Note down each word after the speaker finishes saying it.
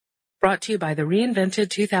Brought to you by the reinvented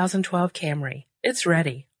 2012 Camry. It's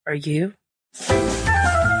ready. Are you?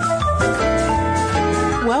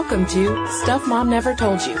 Welcome to Stuff Mom Never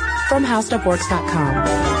Told You from HowStuffWorks.com.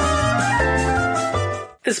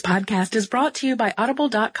 This podcast is brought to you by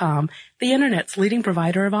Audible.com, the internet's leading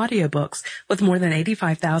provider of audiobooks, with more than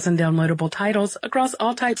 85,000 downloadable titles across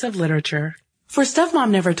all types of literature. For Stuff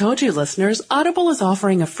Mom Never Told You listeners, Audible is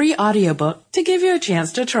offering a free audiobook to give you a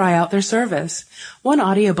chance to try out their service. One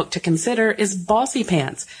audiobook to consider is Bossy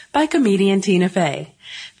Pants by comedian Tina Fey.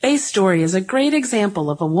 Fey's story is a great example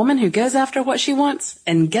of a woman who goes after what she wants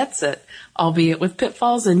and gets it, albeit with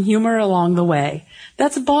pitfalls and humor along the way.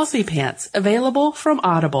 That's Bossy Pants, available from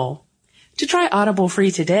Audible. To try Audible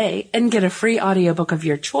free today and get a free audiobook of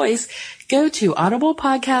your choice, go to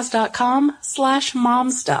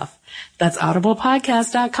audiblepodcast.com/momstuff. That's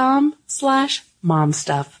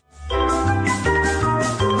audiblepodcast.com/momstuff.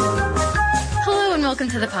 Hello and welcome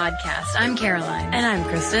to the podcast. I'm Caroline. And I'm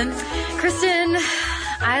Kristen. Kristen,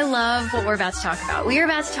 I love what we're about to talk about. We are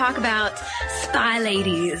about to talk about spy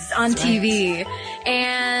ladies on TV.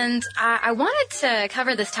 And I wanted to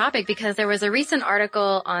cover this topic because there was a recent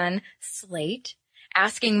article on Slate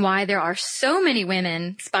asking why there are so many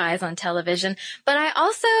women spies on television. But I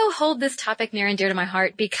also hold this topic near and dear to my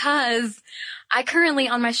heart because I currently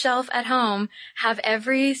on my shelf at home have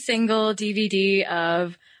every single DVD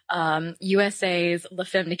of USA's La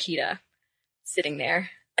Femme Nikita sitting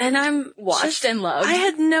there. And I'm watched and loved. I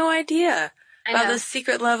had no idea about the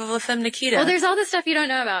secret love of La Femme Nikita. Well, there's all this stuff you don't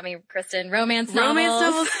know about me, Kristen. Romance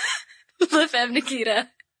novels. La Femme Nikita.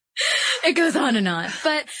 It goes on and on.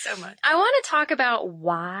 But so much. I want to talk about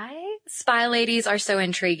why spy ladies are so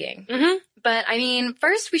intriguing. Mm-hmm. But I mean,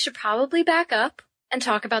 first we should probably back up and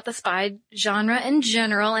talk about the spy genre in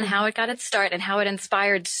general and how it got its start and how it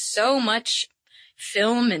inspired so much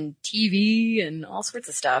film and TV and all sorts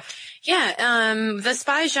of stuff. Yeah, the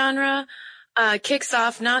spy genre kicks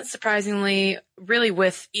off, not surprisingly, really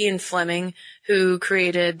with Ian Fleming, who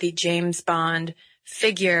created the James Bond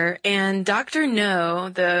figure. And Dr. No,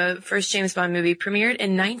 the first James Bond movie, premiered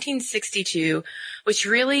in 1962, which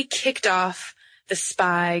really kicked off the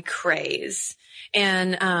spy craze.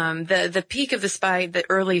 And the peak of the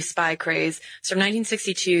early spy craze was from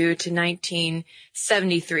 1962 to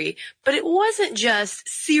 1973. But it wasn't just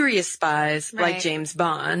serious spies like James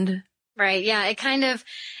Bond. Right. Yeah.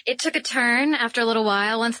 It took a turn after a little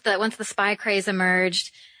while. Once the spy craze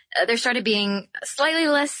emerged, there started being slightly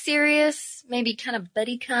less serious, maybe kind of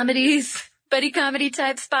buddy comedy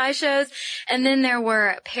type spy shows. And then there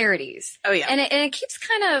were parodies. Oh yeah. And it keeps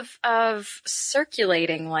kind of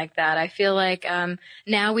circulating like that. I feel like,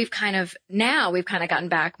 now we've kind of gotten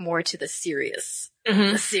back more to the serious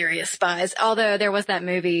spies. Although there was that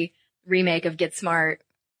movie remake of Get Smart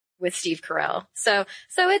with Steve Carell. So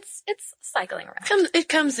it's cycling around. It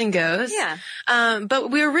comes and goes. Yeah.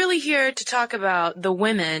 But we're really here to talk about the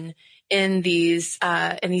women in these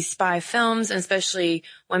spy films, and especially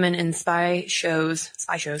women in spy shows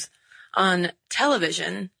on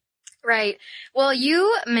television. Right. Well,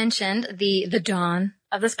 you mentioned the dawn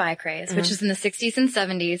of the spy craze, which is in the 60s and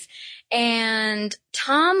 70s. And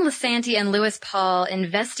Tom Lisanti and Lewis Paul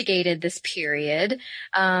investigated this period.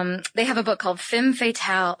 They have a book called Film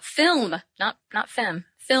Fatale. Film Fatale.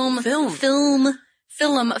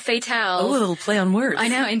 Oh, a little play on words. I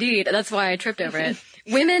know, indeed. That's why I tripped over it.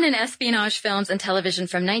 Women in Espionage Films and Television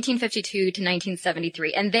from 1952 to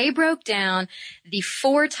 1973. And they broke down the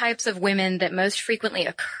 4 types of women that most frequently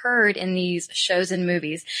occurred in these shows and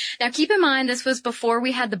movies. Now, keep in mind, this was before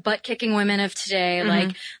we had the butt-kicking women of today,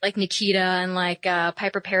 like Nikita and like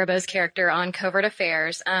Piper Parabo's character on Covert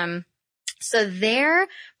Affairs. So their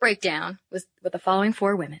breakdown was with the following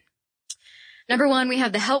 4 women. Number 1, we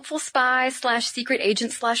have the helpful spy / secret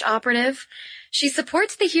agent / operative. She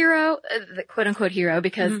supports the hero, the quote unquote hero,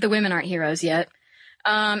 because the women aren't heroes yet.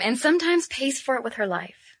 And sometimes pays for it with her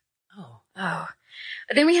life. Oh.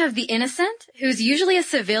 Then we have the innocent, who's usually a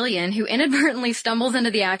civilian who inadvertently stumbles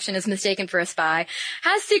into the action, is mistaken for a spy,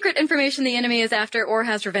 has secret information the enemy is after, or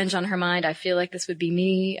has revenge on her mind. I feel like this would be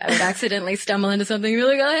me. I would accidentally stumble into something and be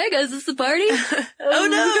like, oh, hey guys, is this a party? Oh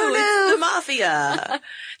no, it's the mafia.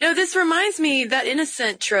 No, this reminds me, that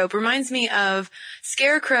innocent trope reminds me of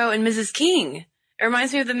Scarecrow and Mrs. King. It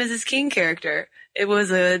reminds me of the Mrs. King character. It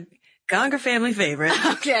was a Conger family favorite.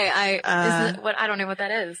 Okay, I don't know what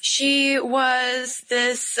that is. She was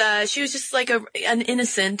she was just like an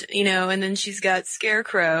innocent, and then she's got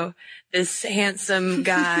Scarecrow, this handsome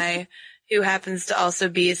guy who happens to also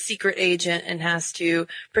be a secret agent and has to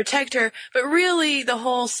protect her. But really, the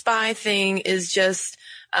whole spy thing is just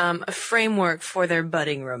a framework for their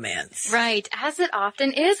budding romance. Right, as it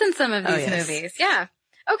often is in some of these movies. Yeah.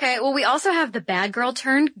 Okay, well, we also have the bad girl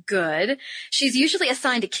turned good. She's usually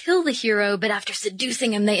assigned to kill the hero, but after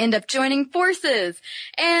seducing him, they end up joining forces.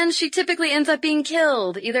 And she typically ends up being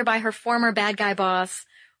killed, either by her former bad guy boss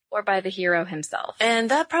or by the hero himself.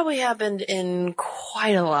 And that probably happened in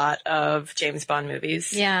quite a lot of James Bond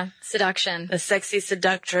movies. Yeah, seduction. The sexy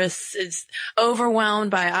seductress is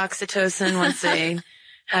overwhelmed by oxytocin once they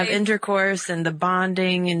have intercourse, and the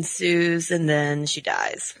bonding ensues, and then she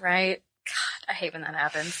dies. Right. God, I hate when that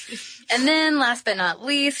happens. And then, last but not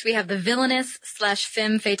least, we have the villainous /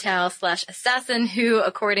 femme fatale / assassin who,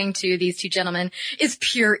 according to these two gentlemen, is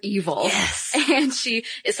pure evil. Yes. And she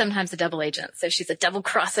is sometimes a double agent. So she's a double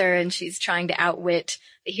crosser and she's trying to outwit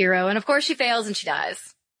the hero. And of course she fails and she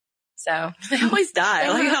dies. So. They always die. I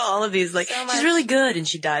like how all of these, she's really good and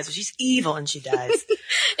she dies, but she's evil and she dies.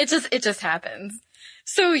 It just happens.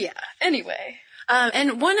 So yeah, anyway.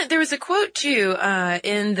 And there was a quote too,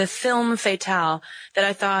 in the film Fatale that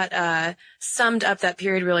I thought, summed up that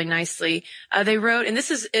period really nicely. They wrote, and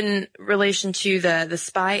this is in relation to the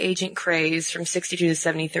spy agent craze from 62 to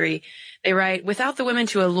 73. They write, without the women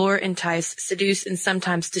to allure, entice, seduce, and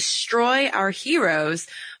sometimes destroy our heroes,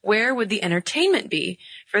 where would the entertainment be?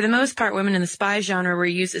 For the most part, women in the spy genre were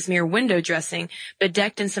used as mere window dressing,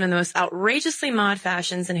 bedecked in some of the most outrageously mod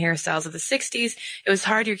fashions and hairstyles of the 60s. It was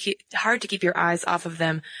hard to keep your eyes off of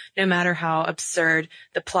them, no matter how absurd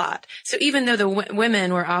the plot. So even though the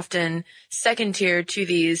women were often second tier to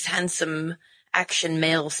these handsome action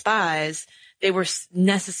male spies, they were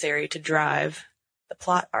necessary to drive the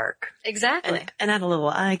plot arc. Exactly. And add a little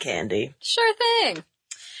eye candy. Sure thing.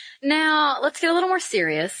 Now, let's get a little more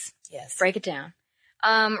serious. Yes. Break it down.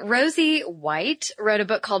 Rosie White wrote a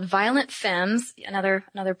book called Violent Femmes, another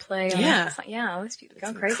play. Yeah, all these people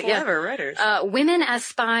going crazy. Clever writers. Women as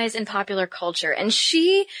spies in popular culture. And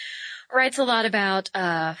she writes a lot about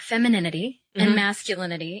femininity and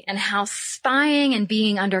masculinity and how spying and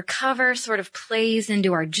being undercover sort of plays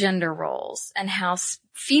into our gender roles, and how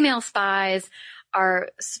female spies are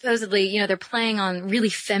supposedly, they're playing on really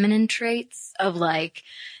feminine traits of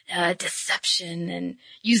deception and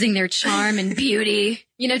using their charm and beauty,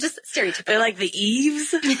 just stereotypical. They're like the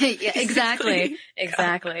Eves. Yeah, exactly.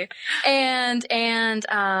 Exactly. And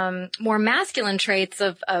more masculine traits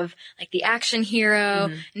of like the action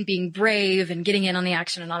hero and being brave and getting in on the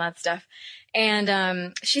action and all that stuff.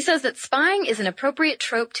 And she says that spying is an appropriate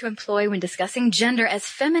trope to employ when discussing gender, as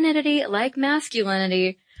femininity, like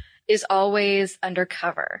masculinity, is always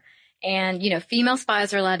undercover. And, female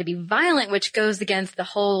spies are allowed to be violent, which goes against the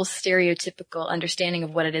whole stereotypical understanding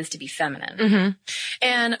of what it is to be feminine. Mm-hmm.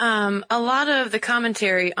 And a lot of the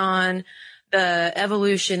commentary on the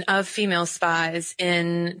evolution of female spies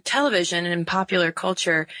in television and in popular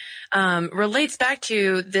culture relates back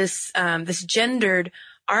to this gendered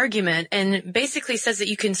argument, and basically says that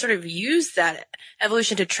you can sort of use that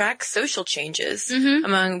evolution to track social changes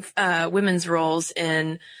among women's roles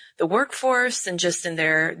in the workforce and just in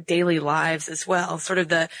their daily lives as well. Sort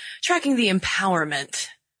of tracking the empowerment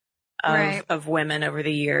of women over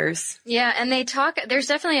the years. Yeah. And there's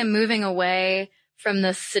definitely a moving away from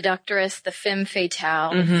the seductress, the femme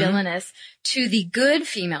fatale, the villainous, to the good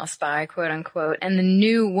female spy, quote unquote, and the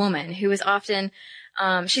new woman who is often,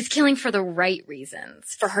 she's killing for the right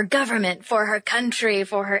reasons, for her government, for her country,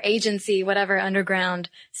 for her agency, whatever underground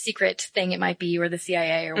secret thing it might be, or the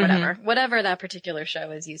CIA or whatever that particular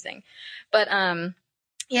show is using. But,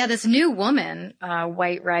 this new woman,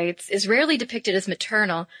 White writes, is rarely depicted as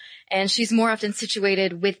maternal, and she's more often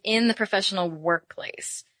situated within the professional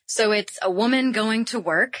workplace. So it's a woman going to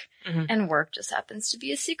work, and work just happens to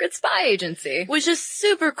be a secret spy agency. Which is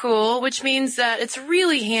super cool, which means that it's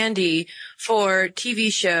really handy for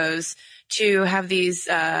TV shows to have these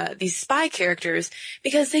spy characters,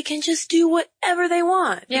 because they can just do whatever they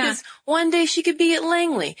want. Yeah. Because one day she could be at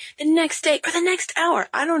Langley, the next day, or the next hour,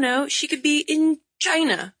 I don't know, she could be in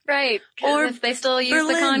China. Right. Or if they still use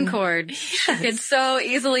Berlin. the Concorde. She could so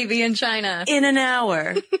easily be in China. In an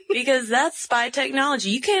hour. Because that's spy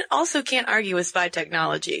technology. You can't argue with spy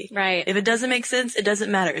technology. Right. If it doesn't make sense, it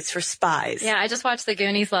doesn't matter. It's for spies. Yeah, I just watched The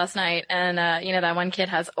Goonies last night, and, that one kid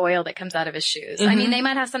has oil that comes out of his shoes. I mean, they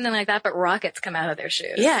might have something like that, but rockets come out of their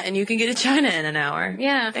shoes. Yeah, and you can get to China in an hour.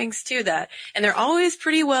 Yeah. Thanks to that. And they're always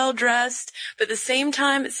pretty well dressed, but at the same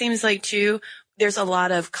time, it seems like, too, there's a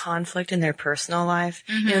lot of conflict in their personal life.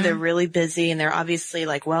 They're really busy, and they're obviously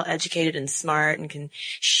well educated and smart and can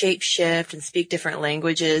shape shift and speak different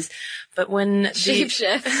languages. But when when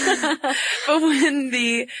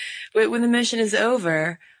the mission is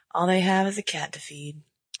over, all they have is a cat to feed.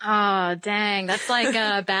 Oh, dang. That's like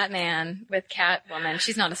Batman with Catwoman.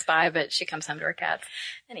 She's not a spy, but she comes home to her cats.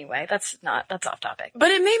 Anyway, that's off topic.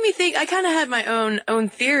 But it made me think, I kind of had my own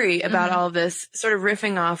theory about all of this, sort of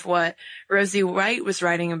riffing off what Rosie Wright was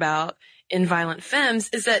writing about in Violent Femmes,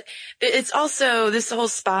 is that it's also, this whole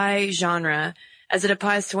spy genre, as it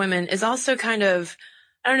applies to women, is also kind of,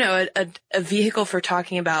 I don't know, a vehicle for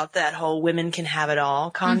talking about that whole women can have it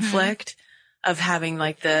all conflict of having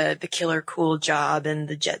like the killer cool job and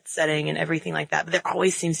the jet setting and everything like that. But there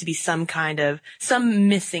always seems to be some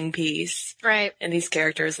missing piece. Right. In these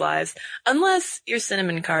characters' lives. Unless you're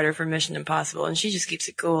Cinnamon Carter from Mission Impossible and she just keeps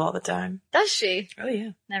it cool all the time. Does she? Oh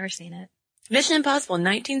yeah. Never seen it. Mission Impossible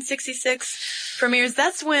 1966 premieres.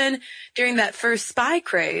 That's when, during that first spy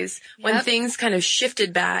craze, when things kind of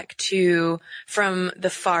shifted back from the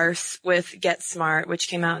farce with Get Smart, which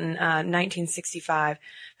came out in 1965,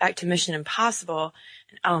 back to Mission Impossible.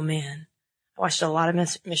 And oh man, I watched a lot of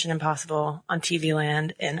Mission Impossible on TV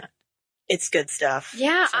Land, and it's good stuff.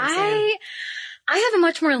 Yeah, I have a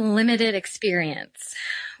much more limited experience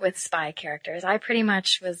with spy characters. I pretty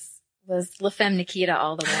much was La Femme Nikita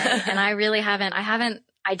all the way. And I haven't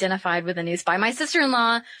identified with a new spy. My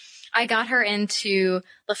sister-in-law, I got her into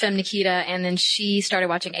La Femme Nikita, and then she started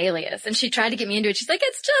watching Alias, and she tried to get me into it. She's like,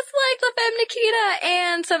 it's just like La Femme Nikita.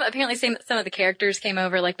 And apparently some of the characters came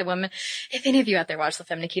over, like the woman, if any of you out there watch La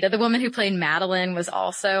Femme Nikita, the woman who played Madeline was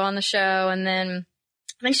also on the show. And then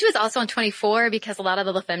I think she was also on 24 because a lot of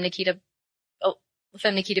the La Femme Nikita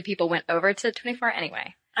people went over to 24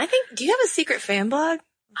 anyway. Do you have a secret fan blog?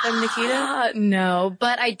 Femme Nikita? No,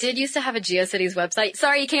 but I did used to have a GeoCities website.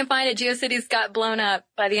 Sorry, you can't find it. GeoCities got blown up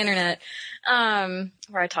by the internet,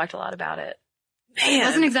 where I talked a lot about it. Man, it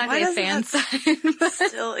wasn't exactly a fan site.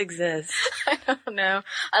 Still exists. I don't know.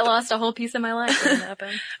 I lost a whole piece of my life when that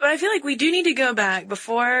happened. But I feel like we do need to go back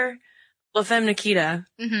before La Femme Nikita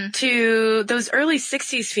to those early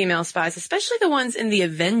 60s female spies, especially the ones in the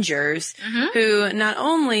Avengers, who not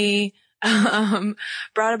only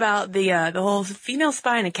brought about the whole female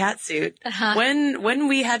spy in a catsuit when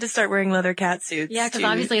we had to start wearing leather catsuits. Yeah, because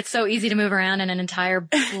obviously it's so easy to move around in an entire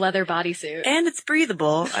leather bodysuit. And it's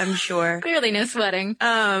breathable, I'm sure. Clearly no sweating.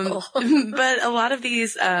 But a lot of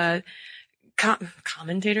these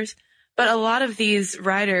commentators, but a lot of these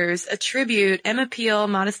writers attribute Emma Peel,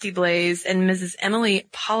 Modesty Blaise, and Mrs. Emily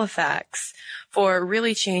Polifax for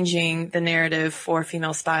really changing the narrative for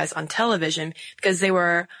female spies on television, because they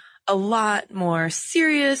were a lot more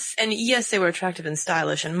serious, and yes, they were attractive and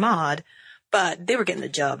stylish and mod, but they were getting the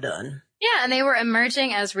job done. Yeah, and they were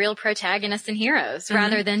emerging as real protagonists and heroes,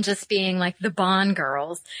 rather than just being like the Bond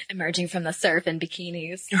girls emerging from the surf in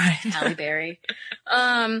bikinis. Right. Halle Berry.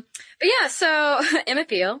 But yeah, so Emma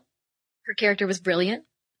Peel, her character was brilliant,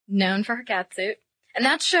 known for her catsuit. And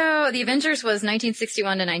that show, The Avengers, was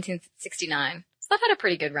 1961 to 1969. That had a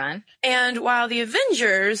pretty good run. And while The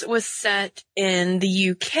Avengers was set in the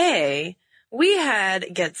UK, we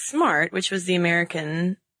had Get Smart, which was an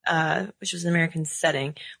American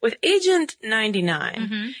setting, with Agent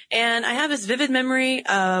 99. And I have this vivid memory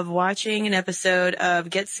of watching an episode of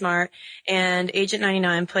Get Smart, and Agent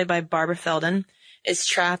 99, played by Barbara Feldon, is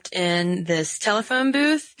trapped in this telephone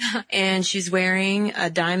booth, and she's wearing a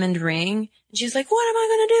diamond ring. And she's like, what am I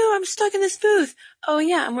going to do? I'm stuck in this booth. Oh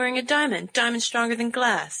yeah, I'm wearing a diamond. Diamond's stronger than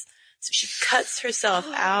glass. So she cuts herself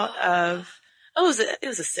out of, it was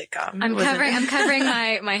a sitcom. I'm covering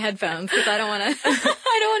my headphones because I don't want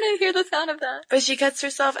to hear the sound of that. But she cuts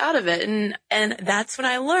herself out of it. And that's when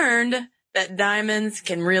I learned that diamonds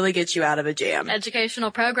can really get you out of a jam.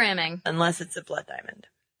 Educational programming. Unless it's a blood diamond.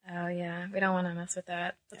 Oh yeah, we don't want to mess with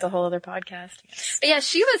that. That's a whole other podcast. But yeah,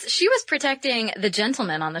 she was protecting the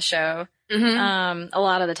gentleman on the show a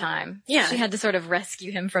lot of the time. Yeah, she had to sort of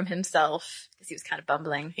rescue him from himself because he was kind of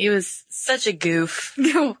bumbling. He was such a goof. What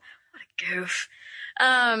a goof.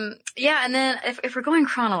 Yeah, and then if we're going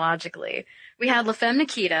chronologically, we had La Femme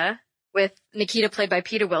Nikita with Nikita played by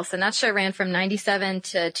Peter Wilson. That show ran from 1997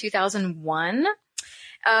 to 2001.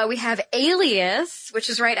 We have Alias, which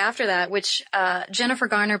is right after that, which Jennifer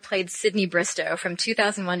Garner played Sydney Bristow from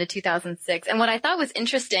 2001 to 2006. And what I thought was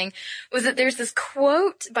interesting was that there's this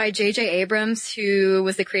quote by J.J. Abrams, who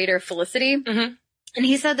was the creator of Felicity. And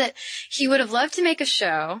he said that he would have loved to make a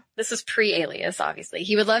show. This was pre-Alias, obviously.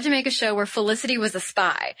 He would love to make a show where Felicity was a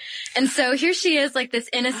spy. And so here she is, like this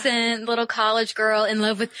innocent little college girl in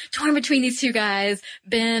love with, torn between these two guys,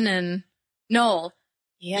 Ben and Noel.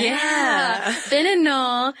 Yeah. Ben and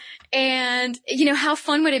Noel. And, how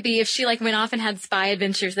fun would it be if she went off and had spy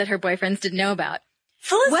adventures that her boyfriends didn't know about?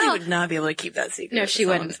 Felicity would not be able to keep that secret. No, she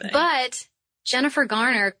wouldn't. But Jennifer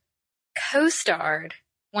Garner co-starred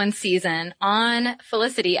one season on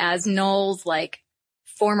Felicity as Noel's, like,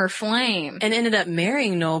 former flame. And ended up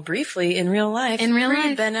marrying Noel briefly in real life. Ben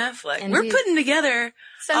Affleck. Indeed. We're putting together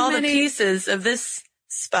the pieces of this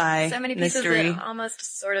spy so many pieces mystery. that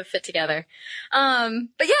almost sort of fit together.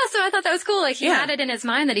 But yeah, so I thought that was cool. Like, he had it in his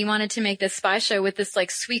mind that he wanted to make this spy show with this,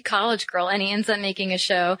 like, sweet college girl, and he ends up making a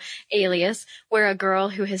show, Alias, where a girl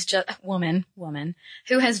who has woman,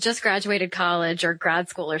 who has just graduated college or grad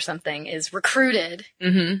school or something is recruited.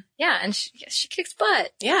 Mm-hmm. Yeah, and she kicks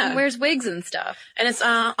butt. Yeah. And wears wigs and stuff. And it's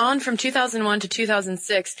on from 2001 to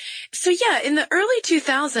 2006. So yeah, in the early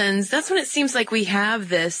 2000s, that's when it seems like we have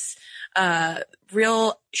this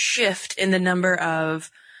real shift in the number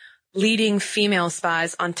of leading female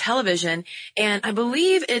spies on television. And I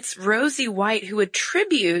believe it's Rosie White who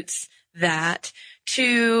attributes that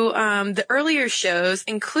to the earlier shows,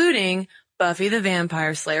 including Buffy the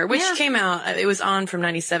Vampire Slayer, which came out, it was on from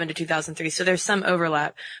 97 to 2003, so there's some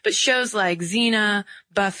overlap. But shows like Xena,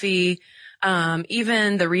 Buffy,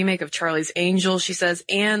 even the remake of Charlie's Angels, she says,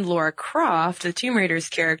 and Lara Croft, the Tomb Raider's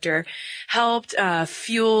character, helped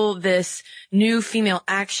fuel this new female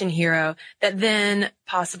action hero that then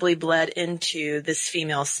possibly bled into this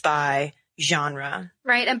female spy genre.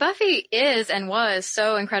 Right, and Buffy is and was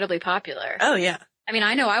so incredibly popular. Oh, yeah. I mean,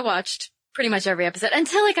 I know I watched pretty much every episode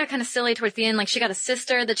until it got kind of silly towards the end. Like, she got a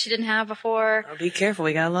sister that she didn't have before. Oh, be careful.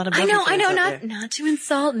 We got a lot of Buffy I know, fans not to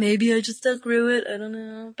insult. Maybe I just outgrew it. I don't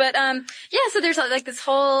know. But, yeah, so there's like this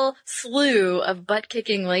whole slew of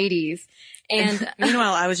butt-kicking ladies. And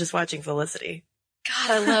meanwhile, I was just watching Felicity.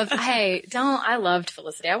 God, I loved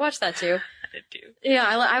Felicity. I watched that too. I did too. Yeah,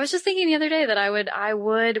 I was just thinking the other day that I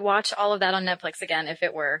would watch all of that on Netflix again if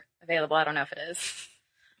it were available. I don't know if it is.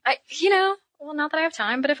 Well, not that I have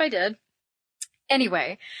time, but if I did.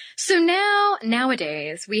 Anyway, so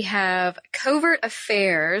nowadays we have Covert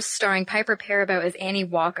Affairs starring Piper Perabo as Annie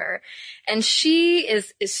Walker. And she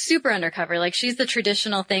is super undercover. Like, she's the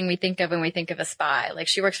traditional thing we think of when we think of a spy. Like,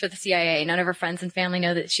 she works for the CIA. None of her friends and family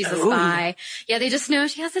know that she's a spy. Yeah, they just know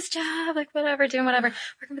she has this job, like whatever, doing whatever,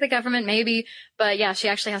 working for the government maybe. But yeah, she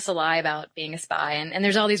actually has to lie about being a spy. And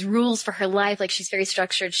there's all these rules for her life. Like, she's very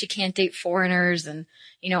structured. She can't date foreigners and,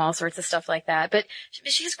 all sorts of stuff like that. But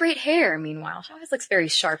she has great hair, meanwhile. She always looks very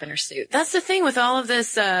sharp in her suit. That's the thing with all of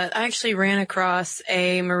this. I actually ran across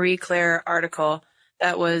a Marie Claire article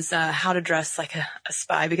that was how to dress like a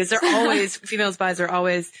spy, because they're always, female spies are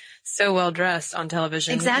always so well dressed on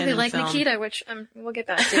television. Exactly, like film. Nikita, which we'll get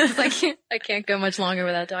back to, because I can't go much longer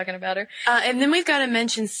without talking about her. And then we've got to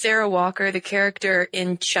mention Sarah Walker, the character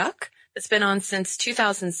in Chuck. It's been on since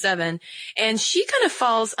 2007, and she kind of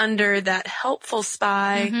falls under that helpful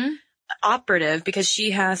spy operative, because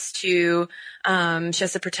she has to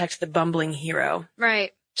protect the bumbling hero.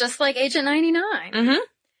 Right. Just like Agent 99. Mm-hmm.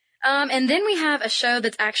 And then we have a show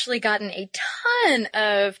that's actually gotten a ton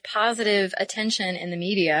of positive attention in the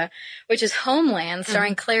media, which is Homeland,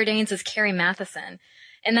 starring Claire Danes as Carrie Matheson.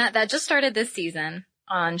 And that just started this season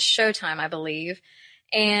on Showtime, I believe.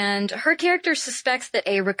 And her character suspects that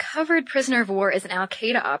a recovered prisoner of war is an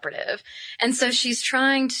Al-Qaeda operative. And so she's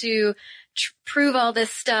trying to prove all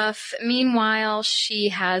this stuff. Meanwhile, she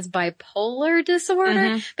has bipolar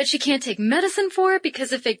disorder, but she can't take medicine for it,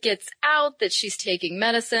 because if it gets out that she's taking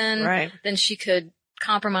medicine, then she could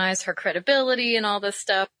compromise her credibility and all this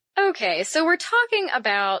stuff. Okay, so we're talking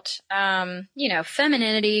about,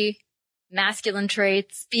 femininity, masculine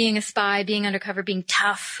traits, being a spy, being undercover, being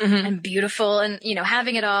tough and beautiful, and,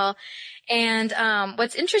 having it all. And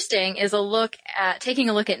what's interesting is taking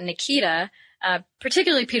a look at Nikita,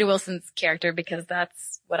 particularly Peter Wilson's character, because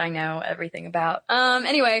that's what I know everything about.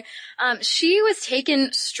 She was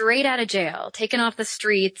taken straight out of jail, taken off the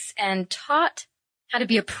streets, and taught how to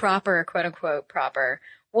be a proper, quote unquote, proper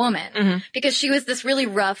woman, because she was this really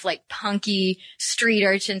rough, like punky street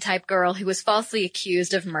urchin type girl who was falsely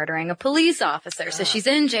accused of murdering a police officer. So she's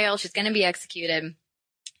in jail. She's going to be executed.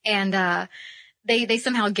 And, they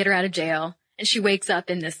somehow get her out of jail, and she wakes up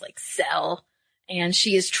in this like cell, and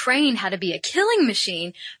she is trained how to be a killing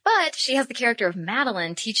machine, but she has the character of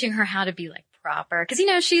Madeline teaching her how to be like proper. Cause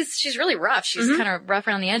she's really rough. She's kind of rough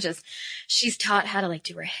around the edges. She's taught how to like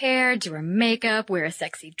do her hair, do her makeup, wear a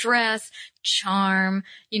sexy dress, charm,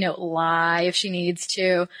 lie if she needs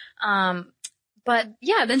to. But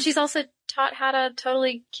yeah, then she's also taught how to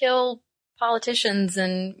totally kill politicians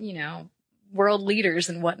and, world leaders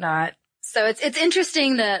and whatnot. So it's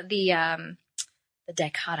interesting the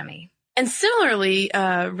dichotomy And similarly,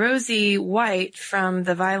 Rosie White from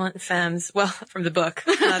the Violent Femmes, well, from the book,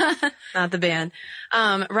 not the band,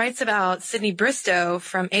 writes about Sydney Bristow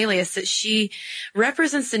from Alias that she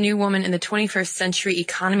represents the new woman in the 21st century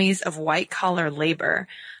economies of white-collar labor.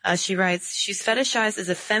 She writes, she's fetishized as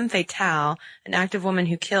a femme fatale, an active woman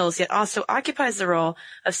who kills, yet also occupies the role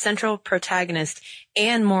of central protagonist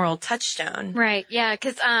and moral touchstone. Right, yeah,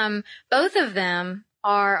 because both of them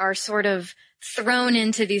are sort of thrown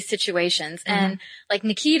into these situations. Mm-hmm. And like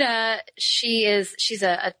Nikita, she's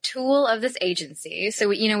a tool of this agency. So,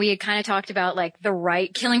 we had kind of talked about like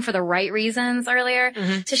killing for the right reasons earlier.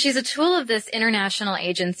 Mm-hmm. So she's a tool of this international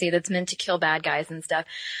agency that's meant to kill bad guys and stuff.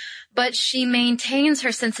 But she maintains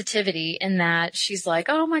her sensitivity in that she's like,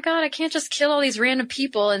 oh my God, I can't just kill all these random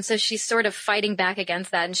people. And so she's sort of fighting back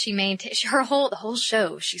against that. And the whole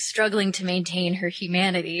show, she's struggling to maintain her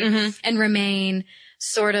humanity mm-hmm. and remain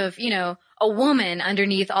sort of, a woman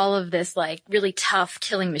underneath all of this like really tough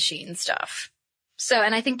killing machine stuff. So,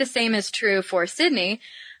 and I think the same is true for Sydney.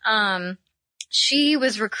 She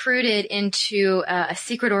was recruited into a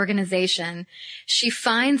secret organization. She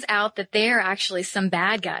finds out that they're actually some of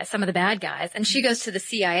the bad guys, and she goes to the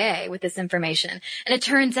CIA with this information. And it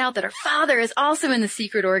turns out that her father is also in the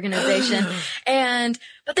secret organization,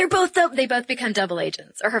 but they both become double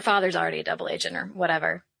agents, or her father's already a double agent or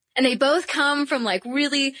whatever. And they both come from like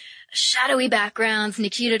really shadowy backgrounds.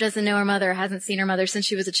 Nikita doesn't know her mother, hasn't seen her mother since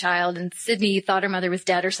she was a child, and Sydney thought her mother was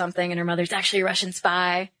dead or something, and her mother's actually a Russian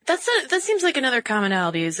spy. That seems like another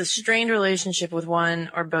commonality, is a strained relationship with one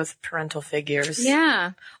or both parental figures.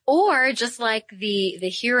 Yeah. Or just like the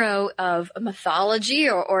hero of a mythology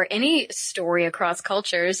or any story across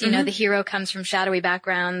cultures, mm-hmm. The hero comes from shadowy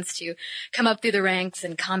backgrounds to come up through the ranks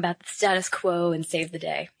and combat the status quo and save the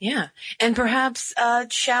day. Yeah. And perhaps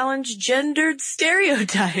challenge gendered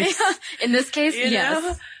stereotypes. Yeah. In this case,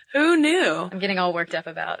 yes. Who knew? I'm getting all worked up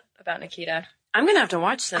about Nikita. I'm going to have to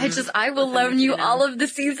watch them. I will loan you all of the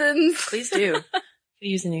seasons. Please do. Could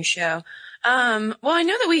use a new show. Well, I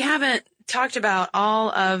know that we haven't talked about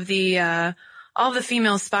all of the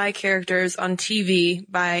female spy characters on TV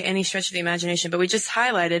by any stretch of the imagination, but we just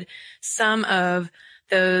highlighted some of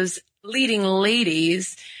those leading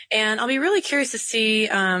ladies. And I'll be really curious to see,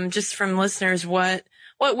 just from listeners, what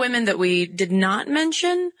women that we did not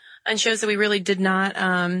mention and shows that we really didn't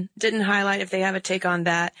highlight, if they have a take on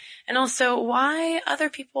that. And also why other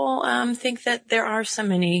people, think that there are so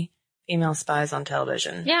many female spies on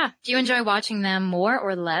television. Yeah. Do you enjoy watching them more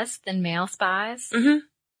or less than male spies? Mm-hmm.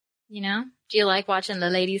 Do you like watching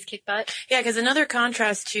the ladies kick butt? Yeah, because another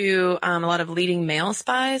contrast to a lot of leading male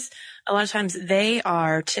spies, a lot of times they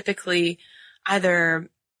are typically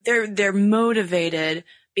either they're motivated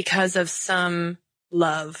because of some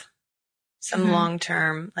love, some mm-hmm.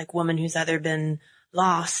 long-term, like, woman who's either been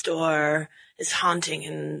lost or is haunting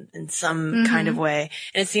in some mm-hmm. kind of way.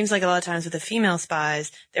 And it seems like a lot of times with the female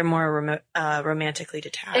spies, they're more romantically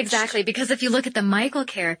detached. Exactly, because if you look at the Michael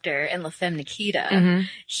character in La Femme Nikita, mm-hmm.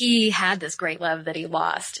 he had this great love that he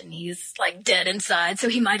lost, and he's like dead inside, so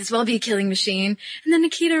he might as well be a killing machine. And then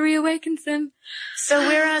Nikita reawakens him. So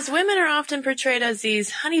whereas women are often portrayed as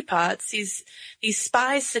these honeypots, these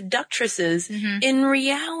spy seductresses, mm-hmm. in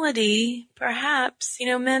reality, perhaps,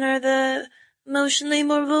 men are the emotionally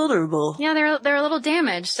more vulnerable. Yeah, they're a little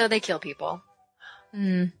damaged, so they kill people.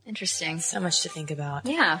 Interesting. So much to think about.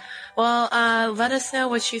 Yeah. Well, let us know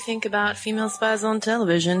what you think about female spies on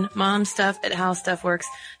television.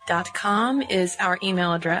 momstuff@howstuffworks.com is our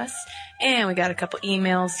email address. And we got a couple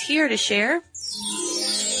emails here to share.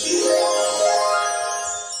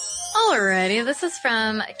 Alrighty, this is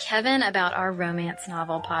from Kevin about our romance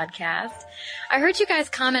novel podcast. I heard you guys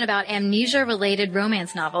comment about amnesia-related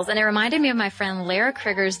romance novels, and it reminded me of my friend Lara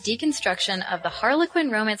Krieger's deconstruction of the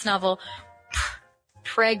Harlequin romance novel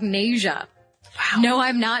Pregnasia. Wow. No,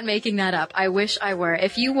 I'm not making that up. I wish I were.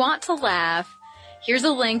 If you want to laugh, here's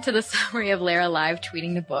a link to the summary of Lara live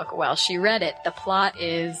tweeting the book while she read it. The plot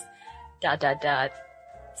is ...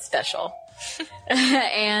 special.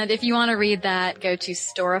 And if you want to read that, go to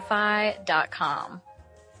storify.com.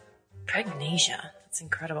 Pregnasia. That's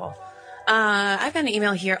incredible. I've got an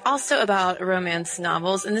email here also about romance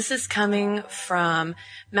novels, and this is coming from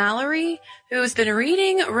Mallory, who's been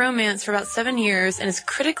reading romance for about 7 years and is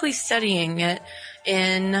critically studying it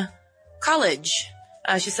in college.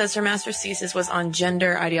 She says her master's thesis was on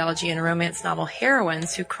gender ideology in romance novel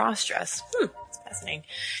heroines who cross-dress. Fascinating.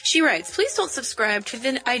 She writes, please don't subscribe to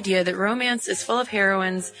the idea that romance is full of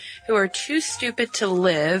heroines who are too stupid to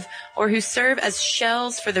live or who serve as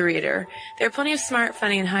shells for the reader. There are plenty of smart,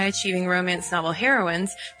 funny, and high-achieving romance novel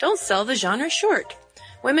heroines. Don't sell the genre short.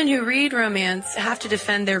 Women who read romance have to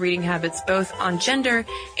defend their reading habits both on gender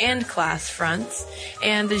and class fronts,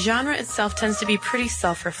 and the genre itself tends to be pretty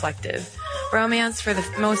self-reflective. Romance, for the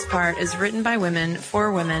most part, is written by women,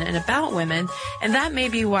 for women, and about women, and that may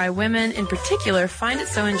be why women in particular find it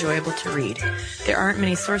so enjoyable to read. There aren't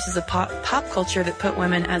many sources of pop culture that put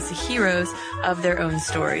women as the heroes of their own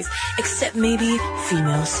stories, except maybe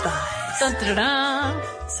female spies. Dun, dun, dun, dun.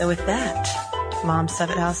 So with that,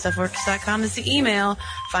 momstuff@howstuffworks.com is the email.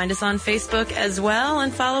 Find us on Facebook as well,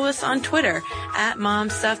 and follow us on Twitter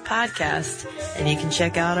 @MomStuffPodcast. And you can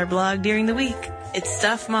check out our blog during the week. It's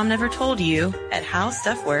Stuff Mom Never Told You at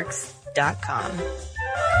howstuffworks.com.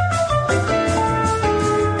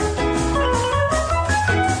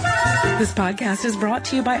 This podcast is brought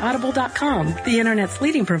to you by Audible.com, the Internet's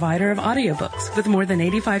leading provider of audiobooks, with more than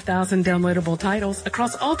 85,000 downloadable titles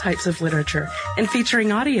across all types of literature and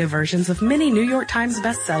featuring audio versions of many New York Times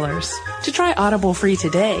bestsellers. To try Audible free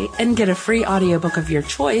today and get a free audiobook of your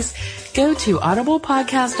choice, go to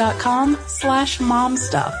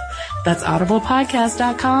audiblepodcast.com/momstuff. That's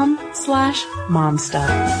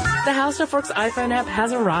audiblepodcast.com/momstuff. The How Stuff Works iPhone app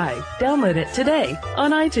has arrived. Download it today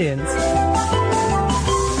on iTunes.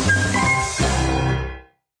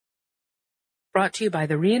 Brought to you by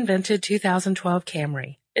the reinvented 2012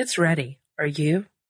 Camry. It's ready. Are you?